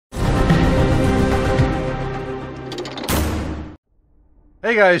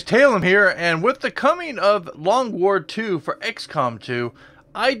Hey guys, Taylem here, and with the coming of Long War 2 for XCOM 2,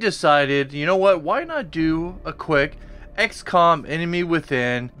 I decided, you know what, why not do a quick XCOM Enemy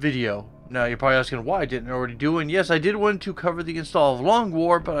Within video. Now you're probably asking why I didn't already do it, and yes, I did want to cover the install of Long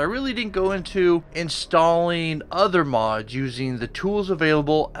War, but I really didn't go into installing other mods using the tools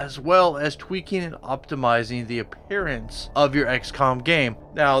available, as well as tweaking and optimizing the appearance of your XCOM game.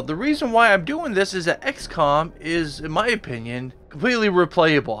 Now, the reason why I'm doing this is that XCOM is, in my opinion, completely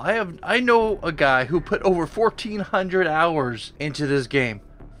replayable. I know a guy who put over 1,400 hours into this game.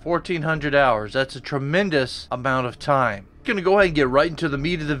 1,400 hours. That's a tremendous amount of time. I'm gonna go ahead and get right into the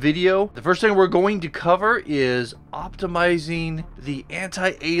meat of the video. The first thing we're going to cover is optimizing the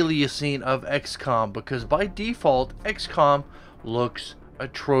anti-aliasing of XCOM, because by default XCOM looks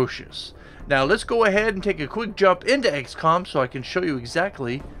atrocious. Now let's go ahead and take a quick jump into XCOM so I can show you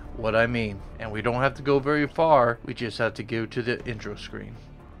exactly what I mean. And we don't have to go very far, we just have to go to the intro screen.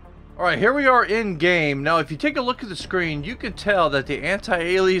 Alright, here we are in game. Now if you take a look at the screen, you can tell that the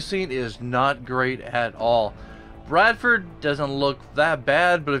anti-aliasing is not great at all. Bradford doesn't look that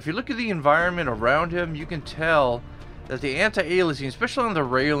bad, but if you look at the environment around him, you can tell that the anti-aliasing, especially on the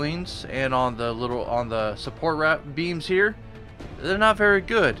railings and on the support beams here, they're not very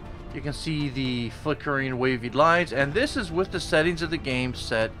good. You can see the flickering wavy lines, and this is with the settings of the game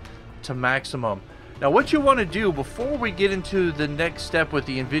set to maximum. Now what you want to do before we get into the next step with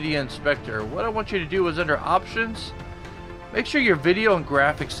the Nvidia Inspector, what I want you to do is under options, make sure your video and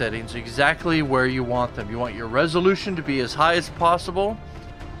graphic settings are exactly where you want them. You want your resolution to be as high as possible.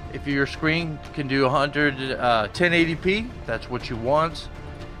 If your screen can do 1080p, that's what you want.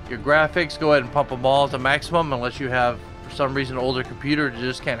 Your graphics, go ahead and pump them all to maximum, unless you have, for some reason, an older computer that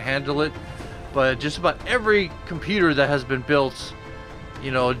just can't handle it. But just about every computer that has been built,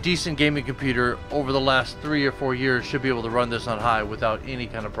 you know, a decent gaming computer over the last 3 or 4 years should be able to run this on high without any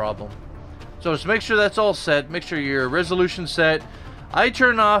kind of problem. So just make sure that's all set. Make sure your resolution set. I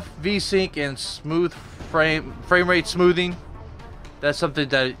turn off VSync and smooth frame rate smoothing. That's something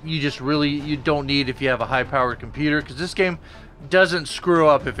that you don't need if you have a high powered computer, because this game doesn't screw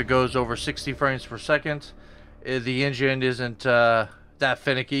up if it goes over 60 frames per second. The engine isn't that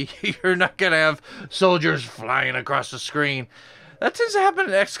finicky. You're not gonna have soldiers flying across the screen. That tends to happen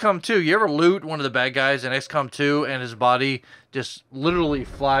in XCOM 2. You ever loot one of the bad guys in XCOM 2 and his body just literally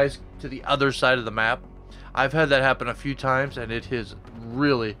flies to the other side of the map? I've had that happen a few times, and it is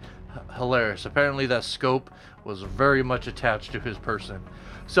really hilarious. Apparently that scope was very much attached to his person.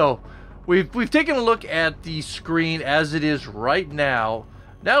 So we've taken a look at the screen as it is right now.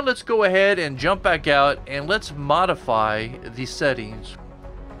 Now let's go ahead and jump back out and let's modify the settings.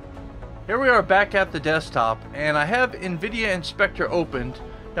 Here we are back at the desktop, and I have Nvidia Inspector opened.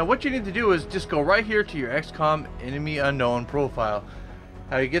 Now what you need to do is just go right here to your XCOM Enemy Unknown profile.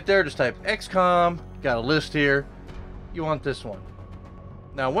 How you get there, just type XCOM, got a list here. You want this one.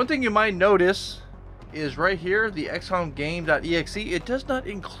 Now one thing you might notice is right here, the XCOM game.exe, it does not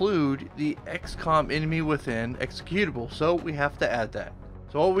include the XCOM Enemy Within executable, so we have to add that.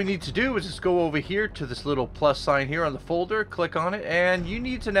 So all we need to do is just go over here to this little plus sign here on the folder, click on it, and you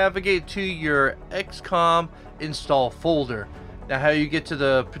need to navigate to your XCOM install folder. Now how you get to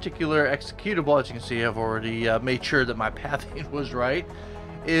the particular executable, as you can see I've already made sure that my pathing was right,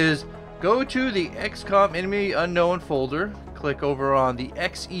 is go to the XCOM Enemy Unknown folder, click over on the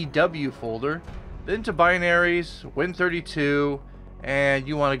XEW folder, then to binaries, Win32, and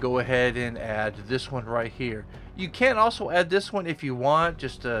you want to go ahead and add this one right here. You can also add this one if you want,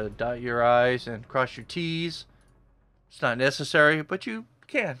 just to dot your I's and cross your T's. It's not necessary, but you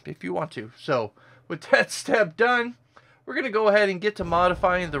can if you want to. So with that step done, we're going to go ahead and get to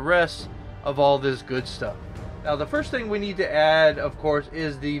modifying the rest of all this good stuff. Now the first thing we need to add, of course,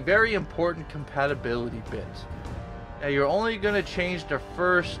 is the very important compatibility bit. Now you're only going to change the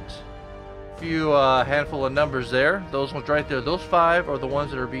first few handful of numbers there. Those ones right there, those 5 are the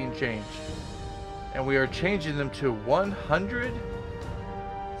ones that are being changed. And we are changing them to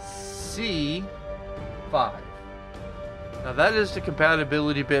 100C5. Now that is the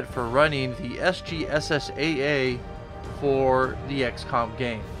compatibility bit for running the SGSSAA for the XCOM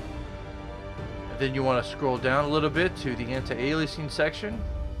game. And then you want to scroll down a little bit to the anti-aliasing section.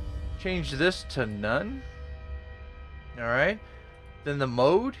 Change this to none. Alright. Then the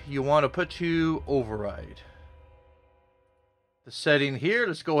mode you want to put to override. The setting here,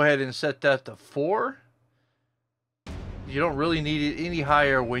 let's go ahead and set that to 4. You don't really need it any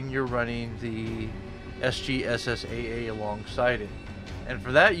higher when you're running the SGSSAA alongside it. And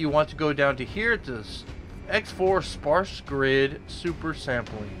for that you want to go down to here to X4 Sparse Grid Super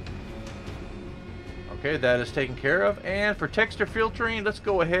Sampling. Okay, that is taken care of. And for texture filtering, let's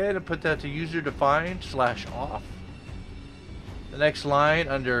go ahead and put that to user defined /off. The next line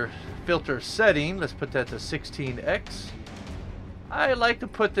under filter setting, let's put that to 16x. I like to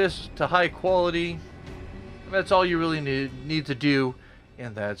put this to high quality. And that's all you really need to do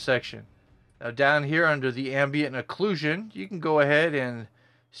in that section. Now down here under the ambient occlusion, you can go ahead and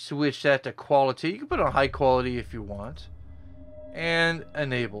switch that to quality. You can put it on high quality if you want. And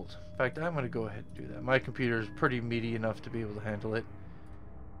enabled. In fact, I'm going to go ahead and do that. My computer is pretty meaty enough to be able to handle it.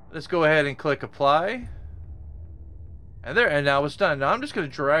 Let's go ahead and click apply. And there, and now it's done. Now I'm just going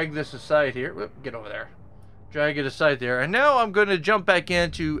to drag this aside here. Whoop, get over there. Drag it aside there. And now I'm going to jump back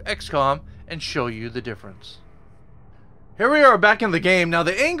into XCOM and show you the difference. Here we are back in the game. Now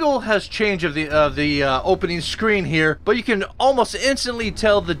the angle has changed of the opening screen here, but you can almost instantly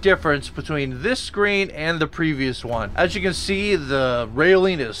tell the difference between this screen and the previous one. As you can see, the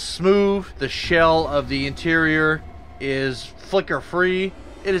railing is smooth, the shell of the interior is flicker free.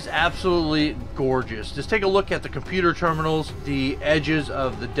 It is absolutely gorgeous. Just take a look at the computer terminals, the edges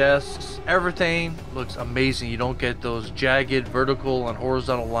of the desks. Everything looks amazing. You don't get those jagged vertical and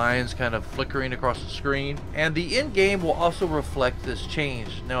horizontal lines kind of flickering across the screen. And the in-game will also reflect this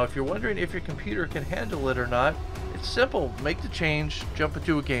change. Now, if you're wondering if your computer can handle it or not, it's simple. Make the change, jump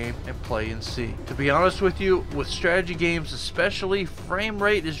into a game, and play and see. To be honest with you, with strategy games especially, frame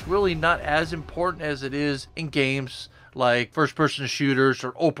rate is really not as important as it is in games like first-person shooters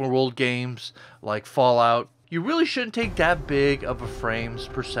or open-world games like Fallout. You really shouldn't take that big of a frames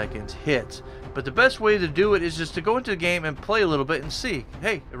per second hit. But the best way to do it is just to go into the game and play a little bit and see.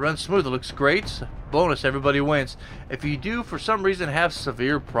 Hey, it runs smooth, it looks great. Bonus, everybody wins. If you do, for some reason, have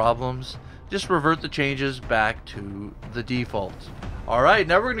severe problems, just revert the changes back to the default. Alright,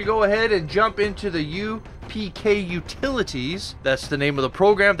 now we're going to go ahead and jump into the UPKUtils. That's the name of the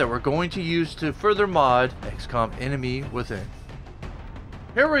program that we're going to use to further mod XCOM Enemy Within.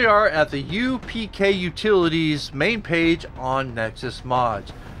 Here we are at the UPKUtils main page on Nexus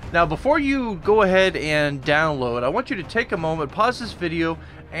Mods. Now before you go ahead and download, I want you to take a moment, pause this video,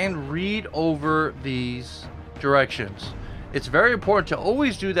 and read over these directions. It's very important to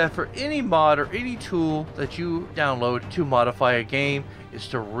always do that for any mod or any tool that you download to modify a game, is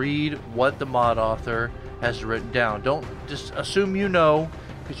to read what the mod author has written down. Don't just assume you know,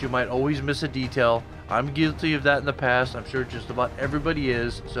 because you might always miss a detail. I'm guilty of that in the past. I'm sure just about everybody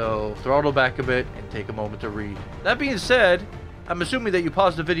is. So throttle back a bit and take a moment to read. That being said, I'm assuming that you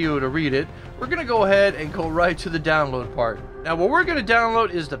paused the video to read it. We're going to go ahead and go right to the download part. Now what we're going to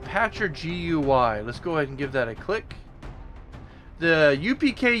download is the Patcher GUI. Let's go ahead and give that a click. The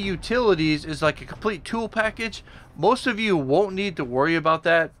UPKUtils is like a complete tool package. Most of you won't need to worry about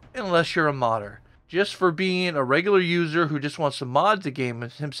that unless you're a modder. Just for being a regular user who just wants to mod the game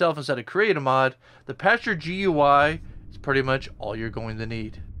himself instead of create a mod, the Patcher GUI is pretty much all you're going to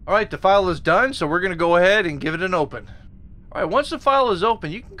need. Alright, the file is done, so we're going to go ahead and give it an open. Alright, once the file is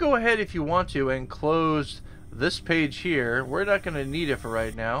open, you can go ahead if you want to and close this page here. We're not going to need it for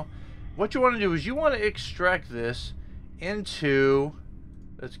right now. What you want to do is you want to extract this into,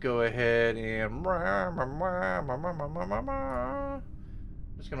 let's go ahead and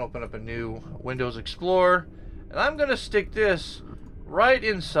just gonna open up a new Windows Explorer, and I'm gonna stick this right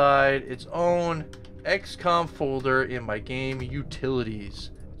inside its own XCOM folder in my game utilities.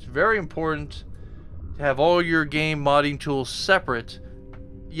 It's very important to have all your game modding tools separate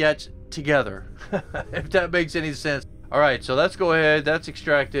yet together, if that makes any sense. Alright, so let's go ahead, that's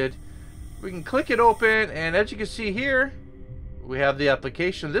extracted. We can click it open, and as you can see here, we have the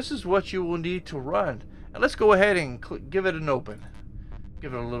application. This is what you will need to run. And let's go ahead and give it an open.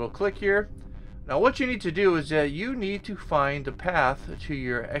 Give it a little click here. Now what you need to do is that you need to find the path to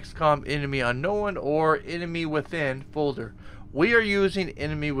your XCOM Enemy Unknown or Enemy Within folder. We are using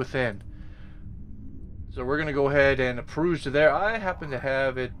Enemy Within. So we're going to go ahead and peruse to there. I happen to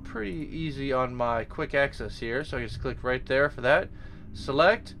have it pretty easy on my quick access here, so I just click right there for that.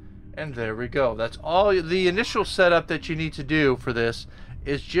 Select. And there we go. That's all. The initial setup that you need to do for this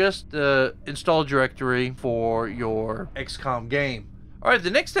is just the install directory for your XCOM game. Alright, the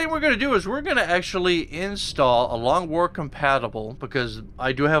next thing we're going to do is we're going to actually install a Long War compatible, because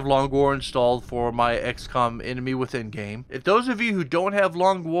I do have Long War installed for my XCOM Enemy Within game. If those of you who don't have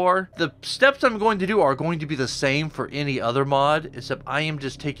Long War, the steps I'm going to do are going to be the same for any other mod, except I am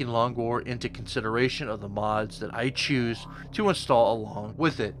just taking Long War into consideration of the mods that I choose to install along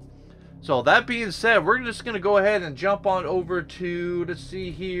with it. So that being said, we're just going to go ahead and jump on over to, let's see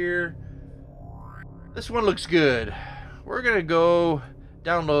here. This one looks good. We're going to go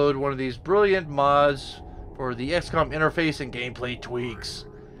download one of these brilliant mods for the XCOM interface and gameplay tweaks.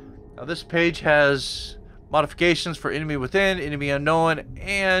 Now this page has modifications for enemy within, enemy unknown,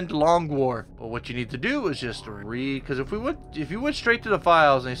 and Long War. But what you need to do is just read, because if you went straight to the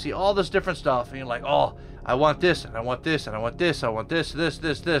files and you see all this different stuff and you're like, oh, I want this and I want this and I want this, I want this,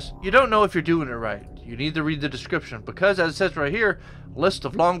 this, you don't know if you're doing it right. You need to read the description, because as it says right here, list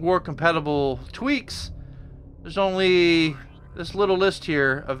of Long War compatible tweaks, there's only this little list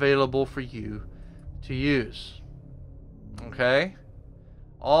here available for you to use. Okay?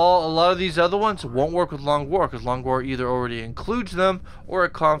 A lot of these other ones won't work with Long War, because Long War either already includes them or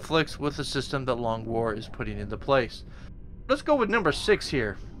it conflicts with the system that Long War is putting into place. Let's go with number 6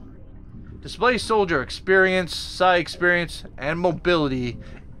 here. Display soldier experience, psi experience, and mobility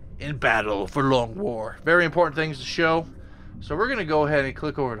in battle for Long War. Very important things to show. So we're going to go ahead and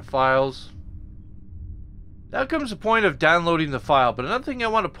click over to files. Now comes the point of downloading the file, but another thing I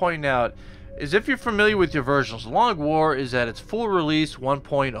want to point out is if you're familiar with your versions, Long War is at its full release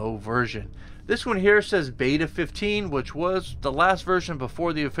 1.0 version. This one here says beta 15, which was the last version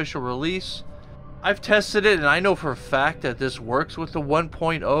before the official release. I've tested it and I know for a fact that this works with the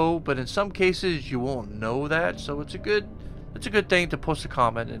 1.0, but in some cases you won't know that, so it's a good thing to post a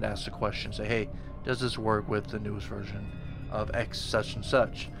comment and ask the question. Say, hey, does this work with the newest version of X such and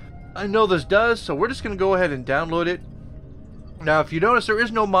such? I know this does, so we're just going to go ahead and download it. Now if you notice, there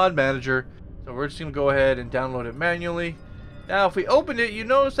is no mod manager, so we're just going to go ahead and download it manually. Now if we open it, you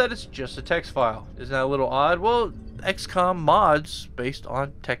notice that it's just a text file. Isn't that a little odd? Well, XCOM mods based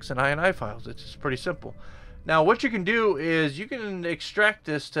on text and INI files. It's just pretty simple. Now what you can do is you can extract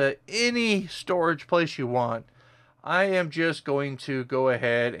this to any storage place you want. I am just going to go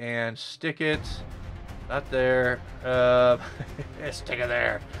ahead and stick it, not there, stick it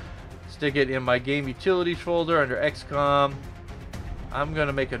there. Stick it in my game utilities folder under XCOM. I'm going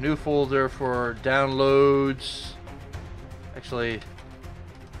to make a new folder for downloads. Actually,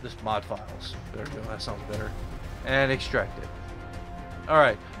 this mod files. There we go, that sounds better. And extract it.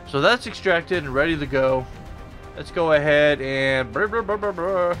 Alright, so that's extracted and ready to go. Let's go ahead and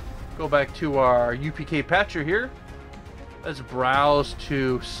go back to our UPK patcher here. Let's browse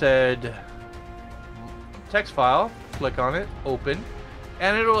to said text file. Click on it, open,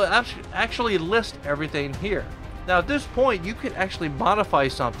 and it'll actually list everything here. Now at this point, you can actually modify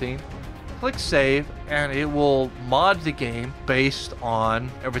something. Click save, and it will mod the game based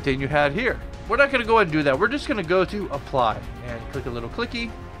on everything you had here. We're not going to go ahead and do that. We're just going to go to apply and click a little clicky.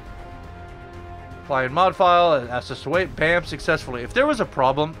 Apply in mod file, and asks us to wait. Bam, successfully. If there was a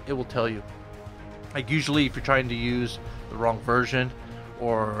problem, it will tell you. Like usually if you're trying to use the wrong version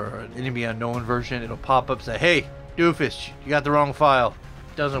or an enemy unknown version, it'll pop up and say, hey, doofus, you got the wrong file.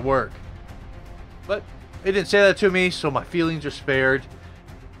 It doesn't work. But it didn't say that to me, so my feelings are spared.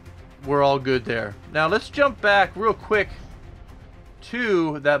 We're all good there. Now let's jump back real quick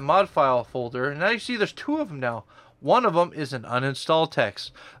to that mod file folder, and now you see there's 2 of them now. One of them is an uninstall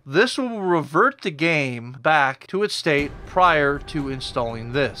text. This will revert the game back to its state prior to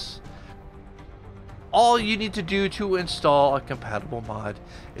installing this. All you need to do to install a compatible mod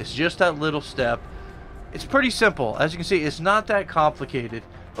is just that little step. It's pretty simple. As you can see, it's not that complicated.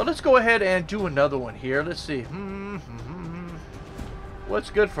 But let's go ahead and do another one here. Let's see. What's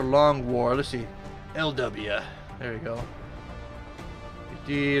good for Long War? Let's see. LW. There we go.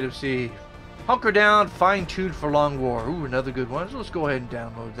 Let's see. Hunker Down, fine-tuned for Long War. Ooh, another good one. So let's go ahead and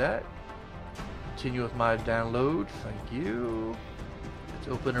download that. Continue with my download. Thank you. Let's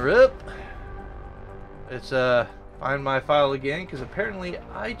open her up. Let's find my file again, because apparently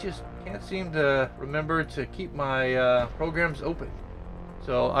I just can't seem to remember to keep my programs open.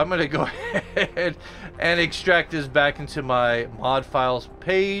 So I'm going to go ahead and extract this back into my mod files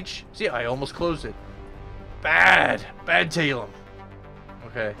page. See, I almost closed it. Bad Taylem.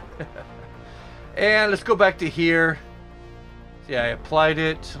 Okay. And let's go back to here. See, I applied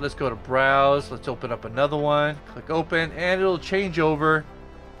it. Let's go to browse. Let's open up another one. Click open, and it'll change over.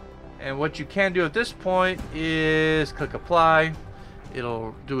 And what you can do at this point is click apply.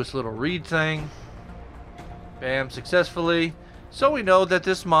 It'll do its little read thing. Bam, successfully. So we know that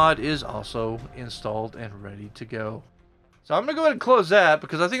this mod is also installed and ready to go. So I'm going to go ahead and close that,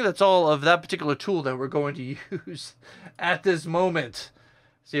 because I think that's all of that particular tool that we're going to use at this moment.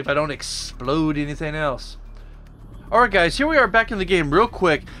 See if I don't explode anything else. Alright guys, here we are back in the game real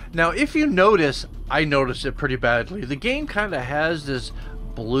quick. Now if you notice, I noticed it pretty badly. The game kind of has this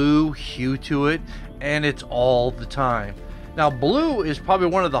blue hue to it, and it's all the time. Now blue is probably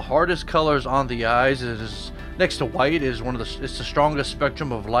one of the hardest colors on the eyes. It is next to white, is it's the strongest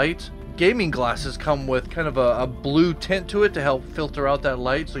spectrum of light. gaming glasses come with kind of a blue tint to it to help filter out that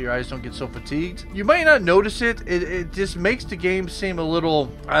light so your eyes don't get so fatigued. You might not notice it. It just makes the game seem a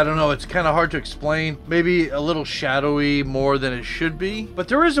little, I don't know, it's kind of hard to explain. Maybe a little shadowy more than it should be. But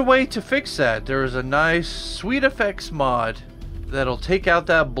there is a way to fix that. There is a nice SweetFX mod that'll take out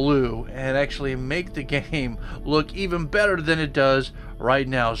that blue and actually make the game look even better than it does right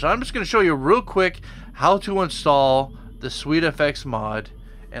now. So I'm just going to show you real quick how to install the SweetFX mod,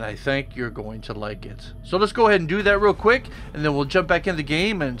 and I think you're going to like it. So let's go ahead and do that real quick, and then we'll jump back in the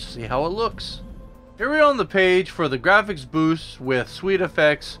game and see how it looks. Here we are on the page for the graphics boost with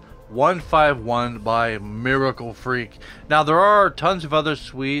SweetFX 151 by Miracle Freak. Now there are tons of other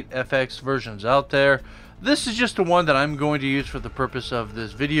SweetFX versions out there. This is just the one that I'm going to use for the purpose of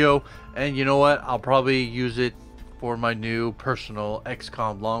this video, and you know what, I'll probably use it for my new personal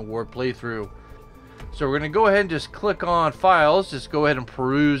XCOM Long War playthrough. So we're going to go ahead and just click on files, just go ahead and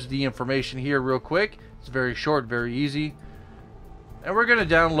peruse the information here real quick. It's very short, very easy. And we're going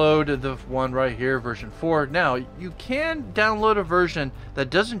to download the one right here, version 4. Now, you can download a version that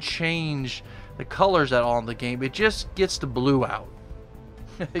doesn't change the colors at all in the game. It just gets the blue out.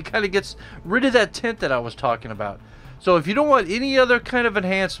 It kind of gets rid of that tint that I was talking about. So if you don't want any other kind of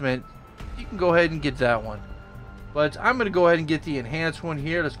enhancement, you can go ahead and get that one. But I'm going to go ahead and get the enhanced one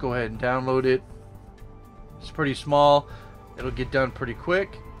here. Let's go ahead and download it. It's pretty small. It'll get done pretty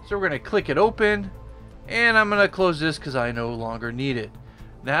quick. So we're going to click it open. And I'm going to close this because I no longer need it.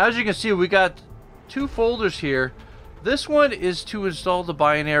 Now, as you can see, we got two folders here. This one is to install the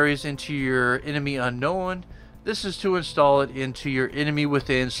binaries into your enemy unknown. This is to install it into your enemy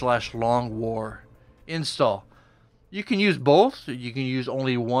within / Long War install. You can use both. You can use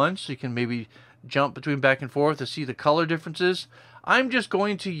only one, so you can maybe jump between back and forth to see the color differences. I'm just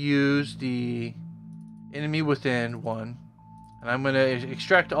going to use the enemy within one, and I'm going to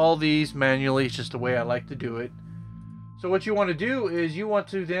extract all these manually. It's just the way I like to do it. So what you want to do is you want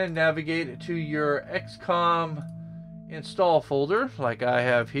to then navigate to your XCOM install folder like I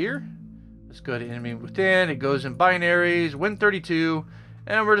have here. Let's go to enemy within. It goes in binaries, Win32,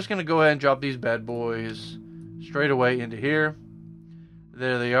 and we're just going to go ahead and drop these bad boys straight away into here.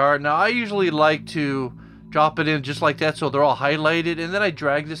 There they are. Now I usually like to drop it in just like that so they're all highlighted, and then I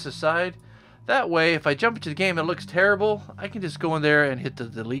drag this aside. That way, if I jump into the game and it looks terrible, I can just go in there and hit the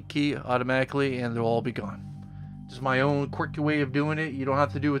delete key automatically and they'll all be gone. Just my own quirky way of doing it. You don't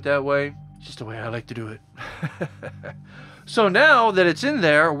have to do it that way. It's just the way I like to do it. So now that it's in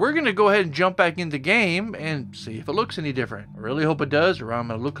there, we're going to go ahead and jump back in the game and see if it looks any different. I really hope it does, or I'm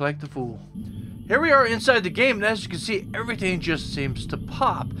going to look like the fool. Here we are inside the game, and as you can see, everything just seems to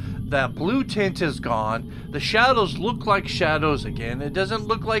pop. That blue tint is gone. The shadows look like shadows again. It doesn't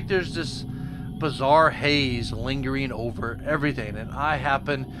look like there's this bizarre haze lingering over everything, and I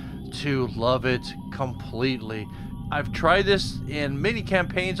happen to love it completely. I've tried this in many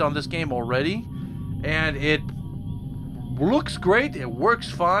campaigns on this game already, and it looks great. It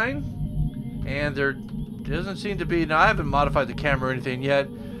works fine, and there doesn't seem to be, now I haven't modified the camera or anything yet,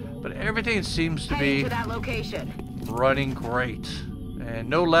 but everything seems to be running great and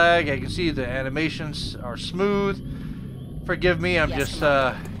no lag. I can see the animations are smooth. Forgive me, I'm just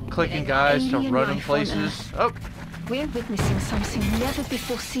clicking guys to run in places. Oh, we're witnessing something never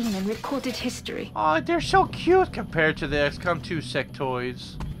before seen in recorded history. Oh, they're so cute compared to the XCOM 2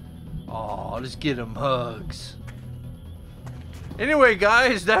 sectoids. Oh, let's get them hugs. Anyway,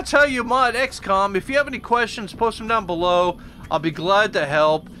 guys, that's how you mod XCOM. If you have any questions, post them down below. I'll be glad to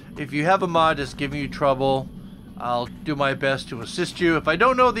help. If you have a mod that's giving you trouble, I'll do my best to assist you. If I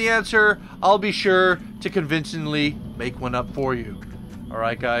don't know the answer, I'll be sure to convincingly make one up for you.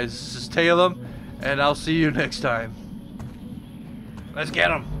 Alright, guys, this is Taylem, and I'll see you next time. Let's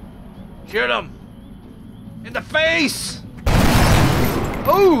get him. Shoot him. In the face!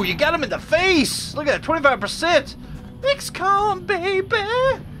 Oh, you got him in the face! Look at that, 25%! XCOM, baby!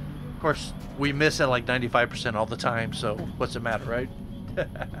 Of course, we miss at like 95% all the time, so what's it matter, right?